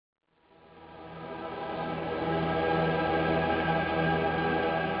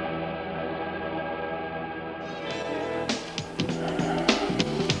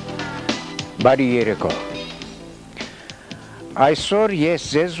Բարի երեկո։ Այսօր ես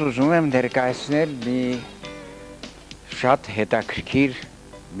ձեզ ուզում եմ ներկայացնել մի շատ հետաքրքիր,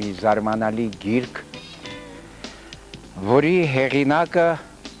 մի զարմանալի գիրք, որի հեղինակը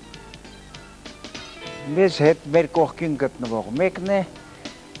մեզ հետ մեր կողքին գտնվող մեկն է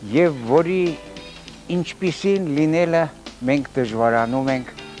և որի ինչպիսին լինելը մենք դժվարանում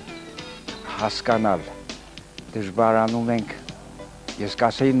ենք հասկանալ, դժվարանում ենք ես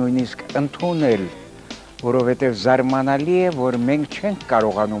կասեի նույնիսկ ընդունել, որովհետև զարմանալի է, որ մենք չենք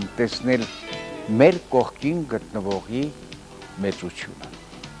կարողանում տեսնել մեր կողքին գտնվողի մեծությունը։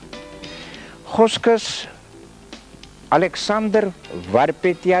 Խոսքս Ալեքսանդր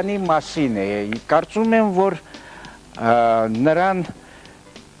Վարպետյանի մասին է, կարծում եմ, որ նրան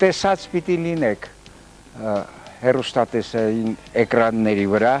տեսած պիտի լինեք հեռուստատեսային էկրանների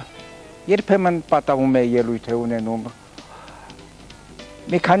վրա, երբեմն պատահում է ելույթ է ունենում,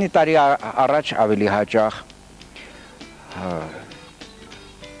 մի քանի տարի առաջ ավելի հաճախ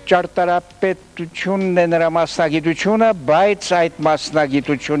ճարտարապետությունն է նրա մասնագիտությունը, բայց այդ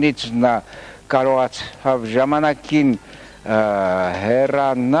մասնագիտությունից նա կարողացավ ժամանակին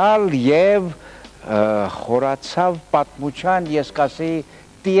հեռանալ և խորացավ պատմության, ես կասեի,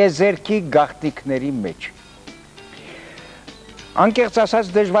 տիեզերքի գաղտնիքների մեջ։ Անկեղծ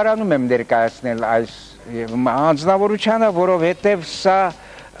ասած դժվարանում եմ ներկայացնել այս անձնավորությանը, որովհետև սա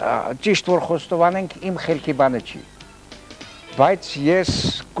ճիշտ որ խոստովանենք իմ խելքի բանը չի, բայց ես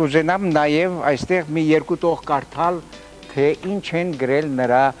կուզենամ նաև այստեղ մի երկու տող կարդալ, թե ինչ են գրել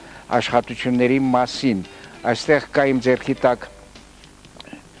նրա աշխատությունների մասին։ Այստեղ կա իմ ձեռքի տակ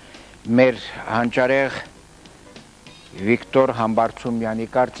մեր հանճարեղ Վիկտոր Համբարձումյանի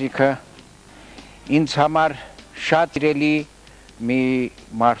կարծիքը, ինձ համար շատ իրելի մի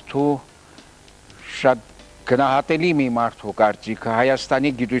մարդու, շատ գնահատելի մի մարդու կարծիքը, Հայաստանի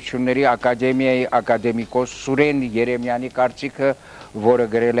գիտությունների ակադեմիայի ակադեմիկոս Սուրեն Երեմյանի կարծիքը, որը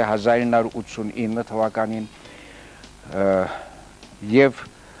գրել է 1989 թվականին և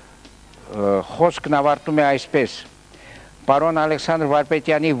խոսքն ավարտում է այսպես. Պարոն Ալեքսանդր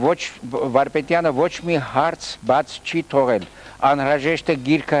Վարպետյանը ոչ մի հարց բաց չի թողել, անհրաժեշտ է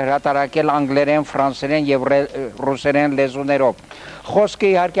գիրքը հրատարակել անգլերեն, ֆրանսերեն և ռուսերեն լեզուներով։ Խոսքը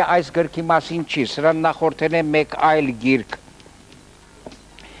իհարկե այս գրքի մասին չի, սրան նախորդել է մեկ այլ գիրք։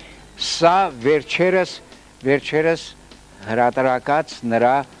 Սա վերջերս հրատարակած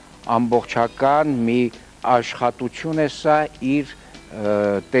նրա ամբողջական մի աշխատություն է սա իր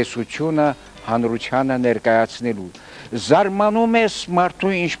տեսությունը հանրությանը ներկայացնելու։ Զարմանում ես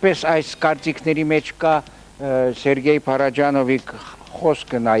մարդու ինչպես այս կարծիքների մեջ կա Սերգեյ Փարաջանովի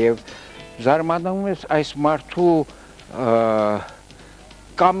խոսքը նաև, զարմանում ես այս մարդու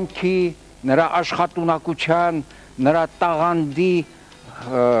կամքի, նրա աշխատունակության, նրա տաղանդի,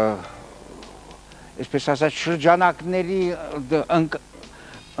 այսպես ասած շրջանակների,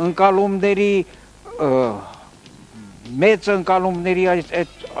 ընկալումների, մեծ ընկալումների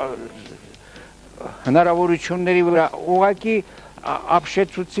այդ հնարավորությունների վրա ուղղակի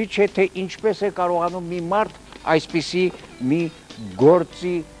ապշեցուցիչ է, թե ինչպես է կարողանում մի մարդ այսպիսի մի գործ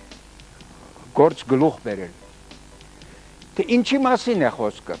գլուխ բերել։ Թե ինչի մասին է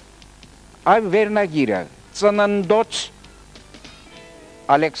խոսքը։ Այ վերնագիրը Ծննդոց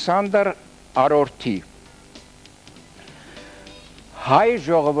Ալեքսանդր Արորթի հայ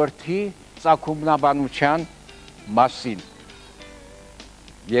ժողովրդի ծագումնաբանության մասին,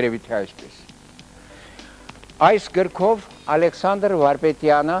 երևի թե այսպես։ Այս գրքով Ալեքսանդր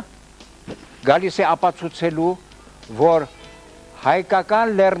Վարպետյանը գալիս է ապացուցելու, որ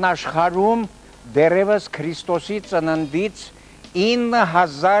հայկական լեռնաշխարհում դեռևս Քրիստոսի ծննդից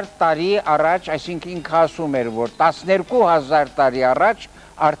 9000 տարի առաջ, այսինքն ինքը ասում էր, որ 12000 տարի առաջ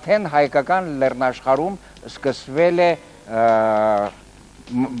արդեն հայկական լեռնաշխարհում սկսվել է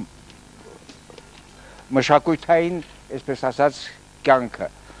մշակութային, այսպես ասած, կյանքը։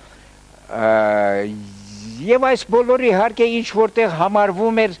 Եվ այս բոլորը իհարկե ինչ որտեղ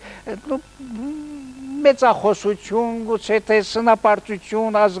համարվում էր մեծախոսություն, գուցե թե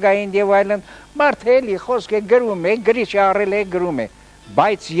սնապարտություն, ազգային եւ այլն, մարդը էլի խոսք է գրում է, գրիչը առել է գրում է,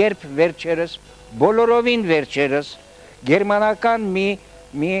 բայց երբ վերջերս, բոլորովին վերջերս, գերմանական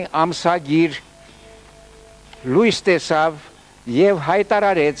մի ամսագիր լույս տեսավ եւ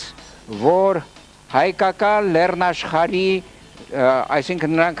հայտարարեց, որ հայկական լեռնաշխարհի,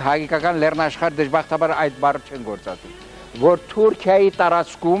 այսինքն նրանք հայկական լեռնաշխարհ դժբախտաբար այդ բառը չեն գործածում, որ Թուրքիայի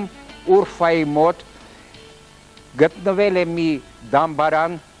տարածքում Ուրֆայի մոտ գտնվել է մի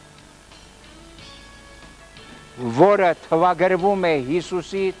դամբարան, որը թվագրվում է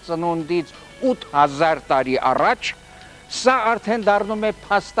Հիսուսի ծնունդից 8000 տարի առաջ, Սա արդեն դառնում է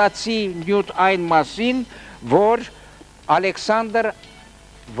փաստացի նյութ այն մասին, որ Ալեքսանդր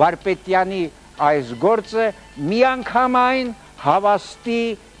Վարպետյանի այս գործը միանգամայն հավաստի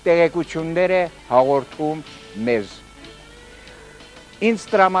տեղեկություններ է հաղորդում մեզ։ Ինձ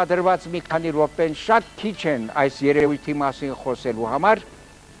տրամադրված մի քանի րոպեն շատ քիչ են այս երևույթի մասին խոսելու համար,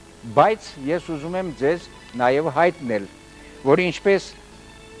 բայց ես ուզում եմ ձեզ նաև հայտնել, որ ինչպես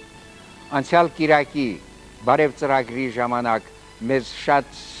անցյալ կիրակի բարև ծրագրի ժամանակ մեզ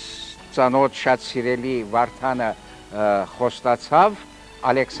շատ ծանոթ, շատ սիրելի Վարդանը խոստացավ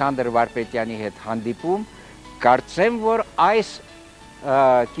Ալեքսանդր Վարպետյանի հետ հանդիպում, կարծեմ, որ այս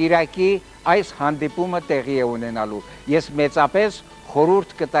կիրակի այս հանդիպումը տեղի է ունենալու։ Ես մեծապես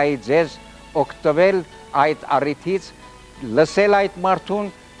խորհուրդ կտայի ձեզ օգտվել այդ առիթից, լսել այդ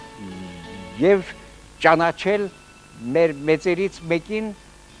մարդուն եւ ճանաչել մեր մեծերից մեկին,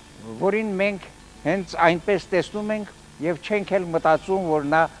 որին մենք հենց այնպես տեսնում ենք եւ չենք էլ մտածում, որ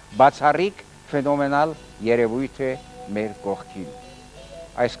նա բացառիկ ֆենոմենալ երևույթ է մեր կողքին։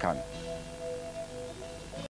 Այսքան։